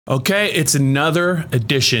Okay, it's another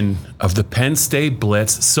edition of the Penn State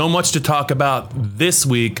Blitz. So much to talk about this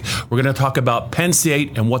week. We're going to talk about Penn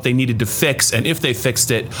State and what they needed to fix and if they fixed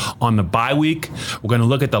it on the bye week. We're going to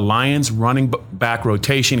look at the Lions running back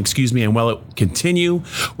rotation, and will it continue?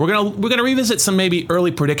 We're going to revisit some maybe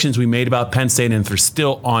early predictions we made about Penn State and if they're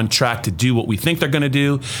still on track to do what we think they're going to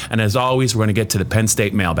do. And as always, we're going to get to the Penn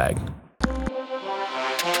State mailbag.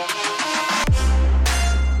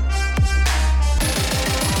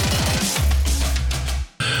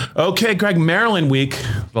 Okay, Greg, Maryland week,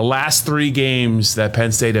 the last 3 games that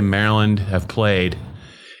Penn State and Maryland have played.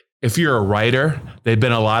 If you're a writer, they've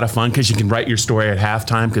been a lot of fun because you can write your story at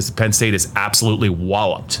halftime because Penn State has absolutely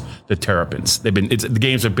walloped the Terrapins. The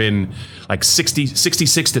games have been like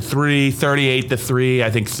 66 to 3, 38 to 3,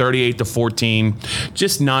 I think 38 to 14,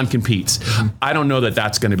 just non-competes. Mm-hmm. I don't know that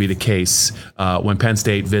that's going to be the case when Penn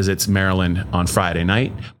State visits Maryland on Friday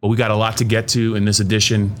night, but we got a lot to get to in this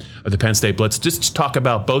edition of the Penn State Blitz. Just to talk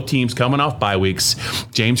about both teams coming off bye weeks.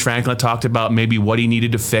 James Franklin talked about maybe what he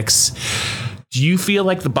needed to fix. Do you feel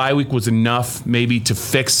like the bye week was enough maybe to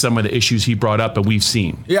fix some of the issues he brought up and we've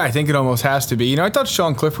seen? Yeah, I think it almost has to be. You know, I thought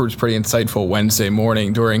Sean Clifford was pretty insightful Wednesday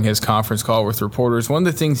morning during his conference call with reporters. One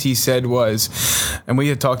of the things he said was, and we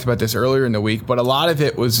had talked about this earlier in the week, but a lot of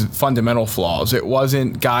it was fundamental flaws. It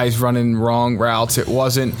wasn't guys running wrong routes. It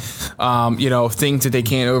wasn't, things that they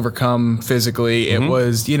can't overcome physically. Mm-hmm. It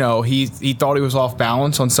was, he thought he was off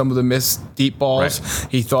balance on some of the missed deep balls. Right.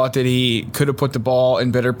 He thought that he could have put the ball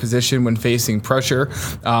in better position when facing pressure,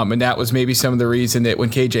 and that was maybe some of the reason that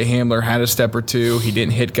when KJ Hamler had a step or two, he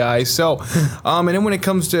didn't hit guys. So, and then when it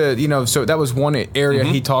comes to, so that was one area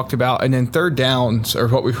he talked about. And then third downs are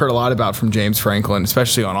what we've heard a lot about from James Franklin,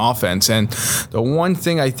 especially on offense. And the one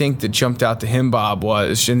thing I think that jumped out to him, Bob,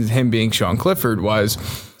 was, and him being Sean Clifford, was,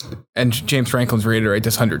 and James Franklin's reiterated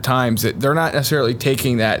this 100 times, that they're not necessarily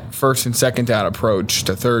taking that first and second down approach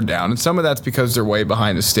to third down. And some of that's because they're way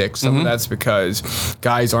behind the sticks. Some of that's because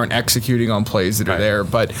guys aren't executing on plays that are there.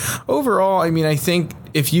 But overall, I mean, I think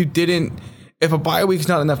if a bye week's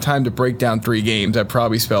not enough time to break down 3 games, that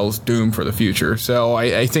probably spells doom for the future. So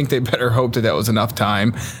I think they better hope that was enough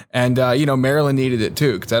time. And, Maryland needed it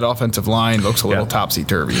too, because that offensive line looks a little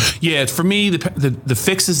topsy-turvy. Yeah, for me, the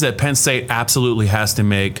fixes that Penn State absolutely has to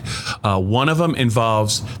make, one of them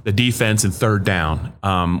involves the defense and third down.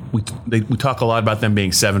 We talk a lot about them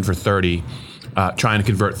being 7 for 30. Trying to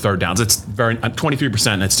convert third downs. It's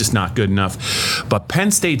 23%. That's just not good enough. But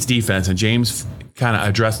Penn State's defense, and James kind of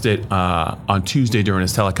addressed it on Tuesday during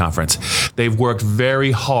his teleconference. They've worked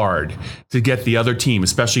very hard to get the other team,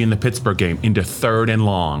 especially in the Pittsburgh game, into third and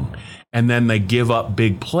long. And then they give up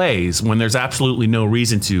big plays when there's absolutely no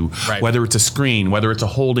reason to, whether it's a screen, whether it's a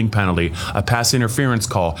holding penalty, a pass interference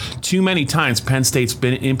call. Too many times Penn State's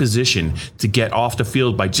been in position to get off the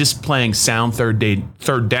field by just playing sound third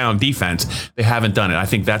down defense. They haven't done it. I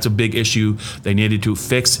think that's a big issue they needed to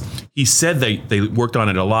fix. He said they worked on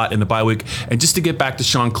it a lot in the bye week. And just to get back to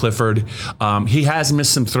Sean Clifford, he has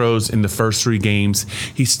missed some throws in the first 3 games.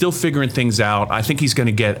 He's still figuring things out. I think he's going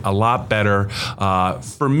to get a lot better.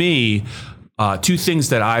 For me, 2 things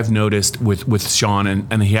that I've noticed with Sean,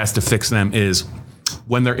 and he has to fix them, is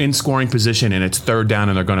when they're in scoring position and it's third down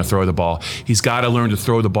and they're going to throw the ball, he's got to learn to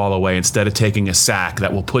throw the ball away instead of taking a sack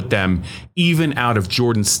that will put them even out of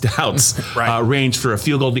Jordan Stout's range for a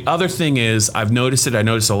field goal. The other thing is, I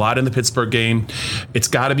noticed a lot in the Pittsburgh game. It's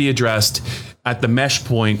got to be addressed. At the mesh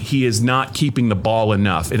point, he is not keeping the ball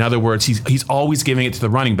enough. In other words, he's always giving it to the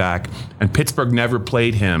running back, and Pittsburgh never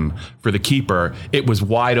played him for the keeper. It was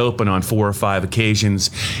wide open on 4 or 5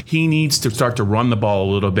 occasions. He needs to start to run the ball a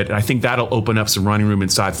little bit, and I think that'll open up some running room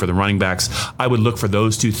inside for the running backs. I would look for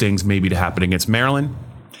those 2 things maybe to happen against Maryland.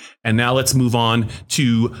 And now let's move on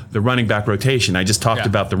to the running back rotation. I just talked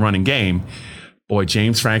about the running game. Boy,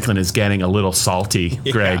 James Franklin is getting a little salty,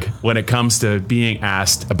 Greg, when it comes to being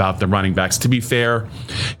asked about the running backs. To be fair,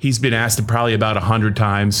 he's been asked probably about 100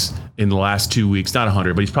 times in the last 2 weeks. Not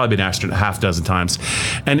 100, but he's probably been asked a half dozen times.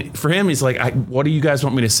 And for him, he's like, what do you guys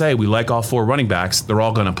want me to say? We like all 4 running backs. They're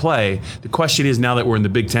all going to play. The question is, now that we're in the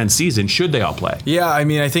Big Ten season, should they all play? Yeah, I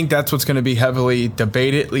mean, I think that's what's going to be heavily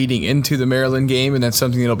debated leading into the Maryland game, and that's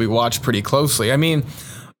something that'll be watched pretty closely. I mean,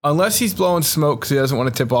 unless he's blowing smoke because he doesn't want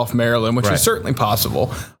to tip off Maryland, which is certainly possible.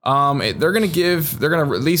 They're going to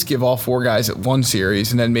at least give all 4 guys at 1 series,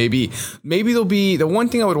 and then maybe there'll be, the one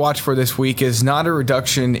thing I would watch for this week is not a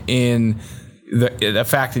reduction in the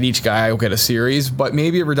fact that each guy will get a series, but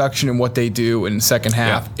maybe a reduction in what they do in the second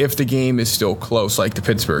half if the game is still close, like the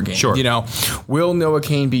Pittsburgh game. Sure. Will Noah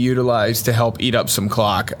Cain be utilized to help eat up some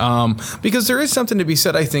clock? Because there is something to be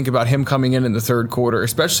said, I think, about him coming in the third quarter,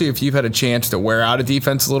 especially if you've had a chance to wear out a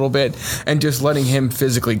defense a little bit and just letting him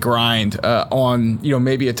physically grind on,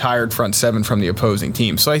 maybe a tired front seven from the opposing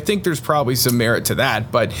team. So I think there's probably some merit to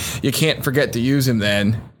that, but you can't forget to use him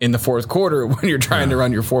then in the fourth quarter when you're trying to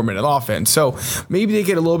run your 4-minute offense. So maybe they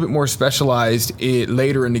get a little bit more specialized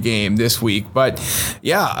later in the game this week. But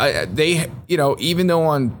they, even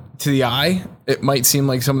though to the eye, it might seem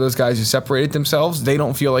like some of those guys who separated themselves, they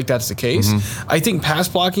don't feel like that's the case. I think pass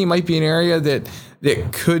blocking might be an area that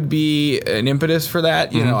could be an impetus for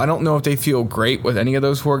that. I don't know if they feel great with any of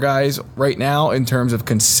those 4 guys right now in terms of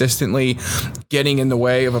consistently getting in the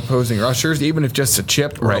way of opposing rushers, even if just a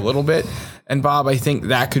chip or a little bit. And Bob, I think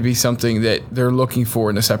that could be something that they're looking for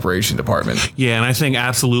in the separation department. Yeah, and I think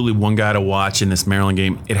absolutely one guy to watch in this Maryland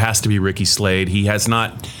game, it has to be Ricky Slade. He has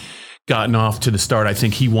not gotten off to the start I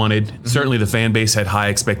think he wanted. Certainly the fan base had high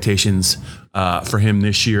expectations for him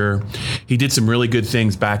this year. He did some really good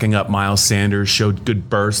things backing up Miles Sanders, showed good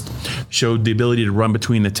burst, showed the ability to run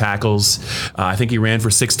between the tackles. I think he ran for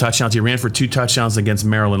 6 touchdowns. He ran for 2 touchdowns against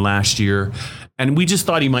Maryland last year. And we just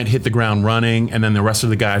thought he might hit the ground running, and then the rest of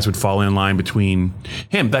the guys would fall in line between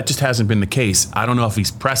him. That just hasn't been the case. I don't know if he's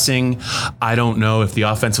pressing. I don't know if the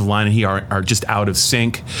offensive line and he are just out of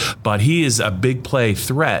sync. But he is a big play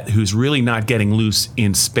threat who's really not getting loose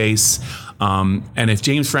in space. And if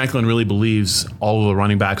James Franklin really believes all of the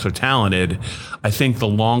running backs are talented, I think the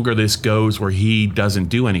longer this goes where he doesn't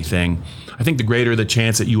do anything, I think the greater the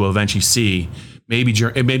chance that you will eventually see maybe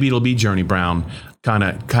it'll be Journey Brown kind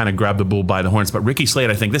of grab the bull by the horns. But Ricky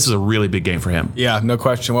Slade, I think this is a really big game for him. Yeah, no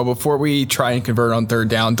question. Well, before we try and convert on third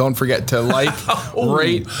down, don't forget to like,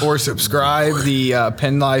 rate, or subscribe the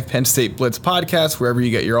Penn Live Penn State Blitz podcast, wherever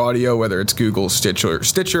you get your audio, whether it's Google,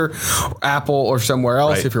 Stitcher, Apple, or somewhere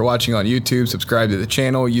else. Right. If you're watching on YouTube, subscribe to the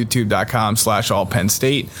channel,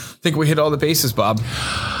 youtube.com/allpennstate. I think we hit all the bases, Bob.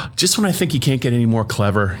 Just when I think you can't get any more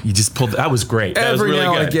clever, you just pulled. That was great. That was really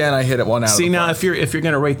now good. And again, I hit it one out. See, of the now park. if you're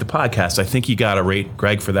going to rate the podcast, I think you got to rate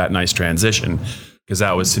Greg for that nice transition, because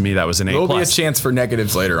that was, to me, that was an A+. There'll be a chance for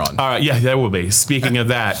negatives later on. All right, yeah, there will be. Speaking of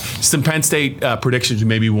that, some Penn State predictions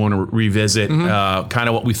maybe we want to revisit, kind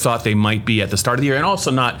of what we thought they might be at the start of the year, and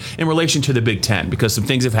also not in relation to the Big Ten, because some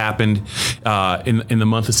things have happened in the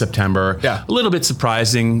month of September. Yeah. A little bit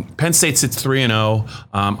surprising. Penn State sits 3-0.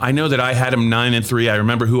 I know that I had them 9-3. I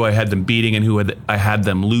remember who I had them beating and who I had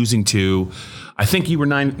them losing to. I think you were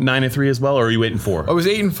 9-3 as well, or are you 8-4? I was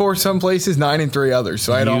 8-4 some places, 9-3 others,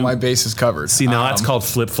 so I had all my bases covered. See, now that's called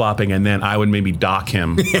flip-flopping, and then I would maybe dock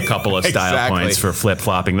him a couple of style points for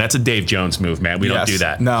flip-flopping. That's a Dave Jones move, man. We don't do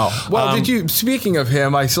that. No. Well, speaking of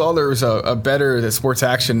him, I saw there was the Sports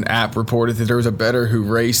Action app reported that there was a bettor who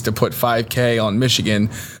raced to put $5,000 on Michigan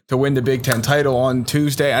to win the Big Ten title on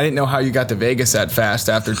Tuesday. I didn't know how you got to Vegas that fast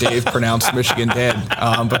after Dave pronounced Michigan dead,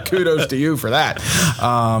 but kudos to you for that.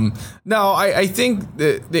 No, I think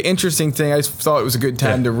the interesting thing, I thought it was a good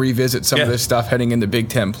time to revisit some of this stuff heading into Big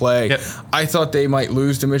Ten play. Yep. I thought they might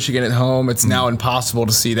lose to Michigan at home. It's now impossible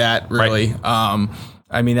to see that, really. Right.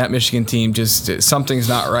 I mean, that Michigan team just something's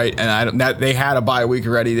not right, and they had a bye week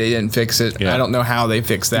already. They didn't fix it. Yeah. I don't know how they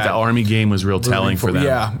fixed that. The Army game was real telling for them.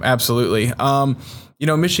 Yeah, absolutely.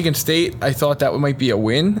 Michigan State, I thought that might be a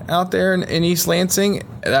win out there in East Lansing.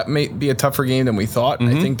 That may be a tougher game than we thought.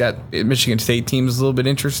 I think that Michigan State team is a little bit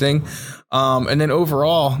interesting. And then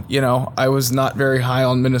overall, I was not very high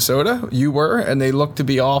on Minnesota. You were, and they looked to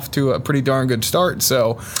be off to a pretty darn good start.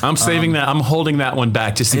 So I'm saving that. I'm holding that one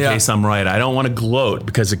back just in case I'm right. I don't want to gloat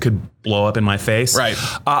because it could blow up in my face. Right.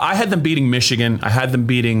 I had them beating Michigan. I had them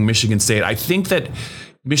beating Michigan State. I think that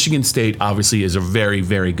Michigan State obviously is a very,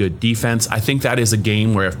 very good defense. I think that is a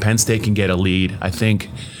game where if Penn State can get a lead, I think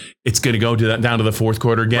it's going to go down to the fourth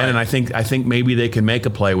quarter again. Right. And I think maybe they can make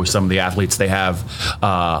a play with some of the athletes they have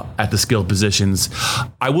at the skilled positions.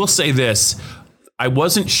 I will say this. I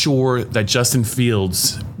wasn't sure that Justin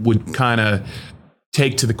Fields would kind of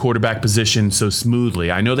take to the quarterback position so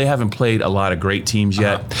smoothly. I know they haven't played a lot of great teams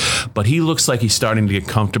yet, but he looks like he's starting to get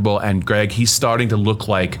comfortable. And Greg, he's starting to look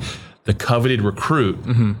like the coveted recruit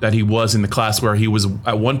that he was in the class where he was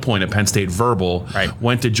at one point at Penn State verbal,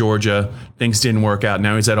 went to Georgia, things didn't work out.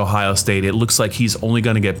 Now he's at Ohio State. It looks like he's only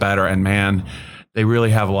going to get better. And man, they really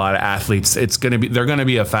have a lot of athletes. They're going to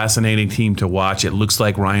be a fascinating team to watch. It looks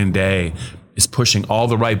like Ryan Day is pushing all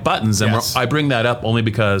the right buttons. And I bring that up only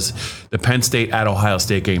because the Penn State at Ohio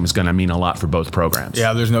State game is going to mean a lot for both programs.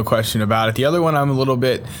 Yeah, there's no question about it. The other one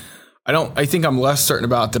I I think I'm less certain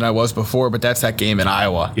about than I was before, but that's that game in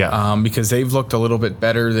Iowa. Yeah. Because they've looked a little bit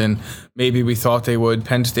better than maybe we thought they would.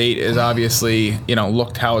 Penn State is obviously,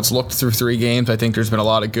 looked how it's looked through 3 games. I think there's been a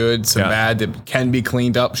lot of good, some bad that can be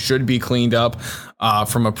cleaned up, should be cleaned up.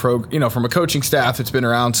 From a from a coaching staff that's been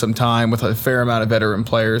around some time with a fair amount of veteran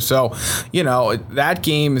players. So, that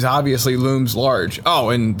game is obviously looms large. Oh,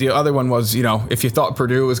 and the other one was, if you thought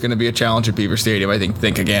Purdue was going to be a challenge at Beaver Stadium, I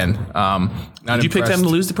think again. Did you pick them to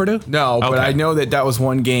lose to Purdue? No, but I know that was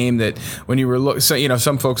one game that when you were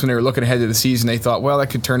some folks when they were looking ahead to the season, they thought, well,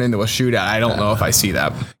 that could turn into a shootout. I don't know if I see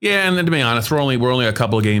that. Yeah, and then to be honest, we're only a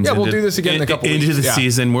couple of games. Yeah, we'll do this again in a couple of weeks. Into the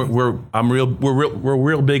season. We're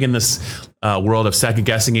real big in this world of second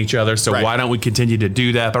guessing each other. So why don't we continue to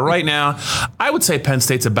do that? But right now, I would say Penn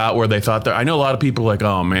State's about where they thought. I know a lot of people are like,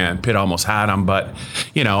 oh man, Pitt almost had them, but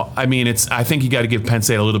I think you got to give Penn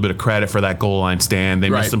State a little bit of credit for that goal line stand. They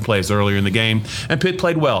missed some plays earlier in the game, and Pitt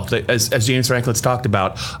played well. As James Franklin's talked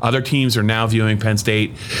about, other teams are now viewing Penn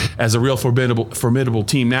State as a real formidable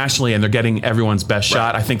team nationally, and they're getting everyone's best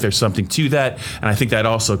shot. I think there's something to that, and I think that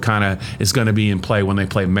also kind of is going to be in play when they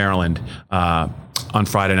play Maryland on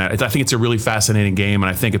Friday night. I think it's a really fascinating game, and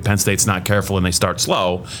I think if Penn State's not careful and they start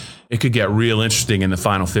slow, it could get real interesting in the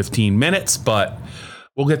final 15 minutes, but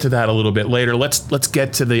we'll get to that a little bit later. Let's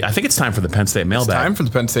get to I think it's time for the Penn State mailbag. It's time for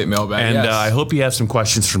the Penn State mailbag, and yes. I hope you have some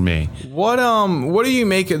questions for me. What do you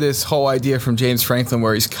make of this whole idea from James Franklin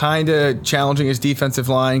where he's kind of challenging his defensive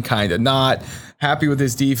line, kind of not, happy with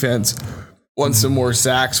his defense, wants some more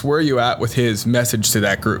sacks? Where are you at with his message to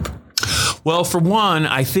that group? Well, for one,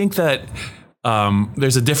 I think that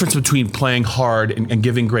there's a difference between playing hard and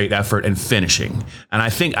giving great effort and finishing. And I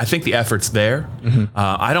think the effort's there.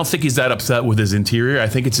 I don't think he's that upset with his interior. I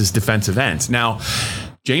think it's his defensive ends. Now,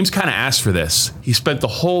 James kind of asked for this. He spent the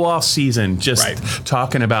whole off season just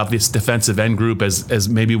talking about this defensive end group as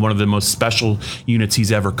maybe one of the most special units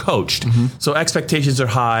he's ever coached. So expectations are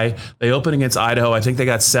high. They open against Idaho. I think they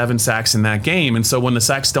got 7 sacks in that game. And so when the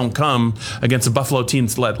sacks don't come against a Buffalo team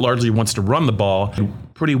that largely wants to run the ball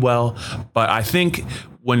pretty well, but I think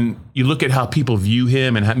when you look at how people view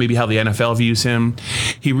him and maybe how the NFL views him,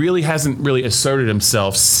 he really hasn't really asserted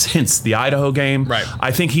himself since the Idaho game. Right.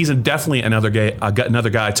 I think he's definitely another guy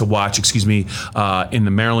to watch, in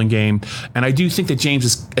the Maryland game. And I do think that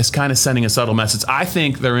James is kind of sending a subtle message. I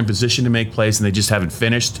think they're in position to make plays and they just haven't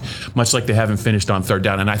finished, much like they haven't finished on third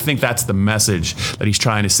down. And I think that's the message that he's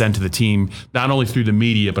trying to send to the team, not only through the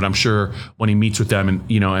media, but I'm sure when he meets with them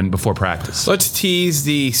and before practice. Let's tease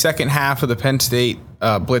the second half of the Penn State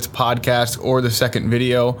Blitz podcast or the second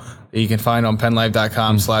video that you can find on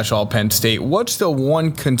PennLive.com/allpennstate. What's the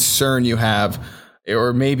one concern you have,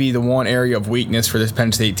 or maybe the one area of weakness for this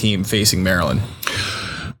Penn State team facing Maryland?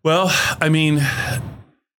 Well,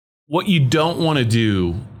 what you don't want to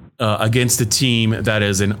do against a team that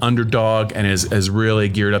is an underdog and is really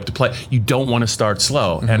geared up to play, you don't want to start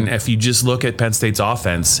slow. And if you just look at Penn State's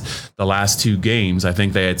offense, the last 2 games, I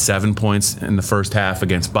think they had 7 points in the first half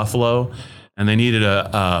against Buffalo. And they needed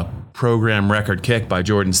a program record kick by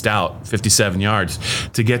Jordan Stout, 57 yards,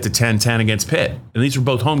 to get to 10-10 against Pitt. And these were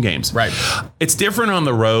both home games. Right. It's different on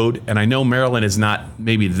the road, and I know Maryland is not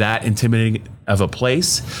maybe that intimidating of a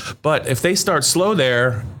place. But if they start slow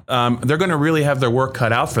there, they're going to really have their work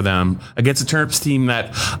cut out for them against a Terps team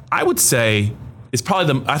that I would say is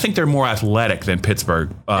probably I think they're more athletic than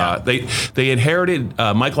Pittsburgh. They inherited,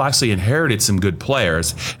 Mike Loxley inherited some good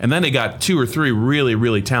players, and then they got 2 or 3 really,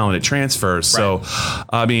 really talented transfers. Right.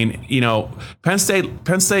 So, Penn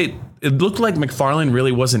State, it looked like McFarland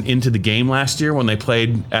really wasn't into the game last year when they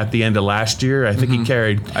played at the end of last year. I think he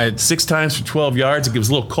carried 6 times for 12 yards. It was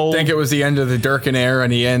a little cold. I think it was the end of the Durkin era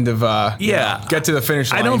and the end of get to the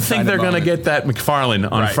finish line. I don't think they're going to get that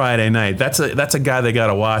McFarland on Friday night. That's a guy they got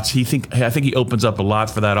to watch. I think he opens up a lot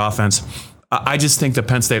for that offense. I just think the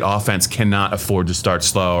Penn State offense cannot afford to start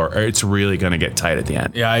slow, or it's really going to get tight at the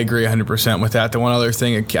end. Yeah, I agree 100% with that. The one other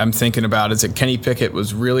thing I'm thinking about is that Kenny Pickett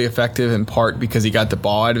was really effective in part because he got the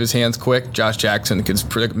ball out of his hands quick. Josh Jackson,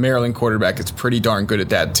 Maryland quarterback, is pretty darn good at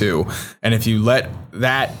that too. And if you let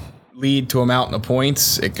that lead to a mountain of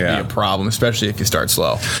points, it can be a problem, especially if you start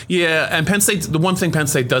slow. Yeah, and Penn State, the one thing Penn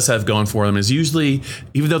State does have going for them is usually,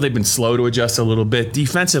 even though they've been slow to adjust a little bit,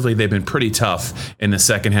 defensively they've been pretty tough in the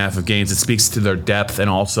second half of games. It speaks to their depth, and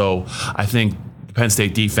also I think the Penn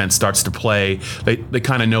State defense starts to play, they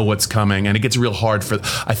kind of know what's coming, and it gets real hard for.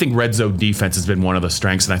 I think red zone defense has been one of the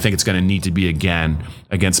strengths, and I think it's going to need to be again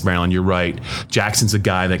against Maryland. You're right. Jackson's a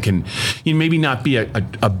guy that can, maybe not be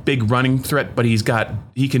a big running threat, but he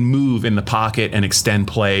can move in the pocket and extend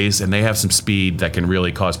plays, and they have some speed that can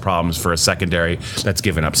really cause problems for a secondary that's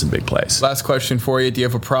given up some big plays. Last question for you: do you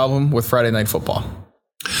have a problem with Friday night football?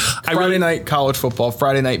 Friday night college football,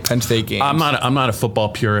 Friday night Penn State games. I'm not a football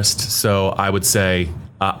purist, so I would say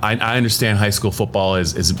I understand high school football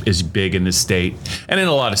is big in this state and in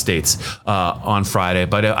a lot of states on Friday,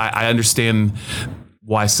 but I understand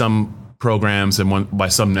why some programs and why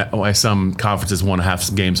some conferences want to have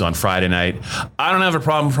some games on Friday night. I don't have a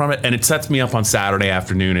problem from it, and it sets me up on Saturday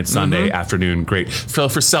afternoon and Sunday afternoon. Great.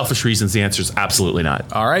 For selfish reasons, the answer is absolutely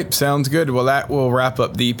not. All right, sounds good. Well, that will wrap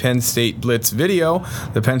up the Penn State Blitz video.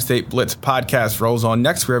 The Penn State Blitz podcast rolls on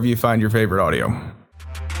next wherever you find your favorite audio.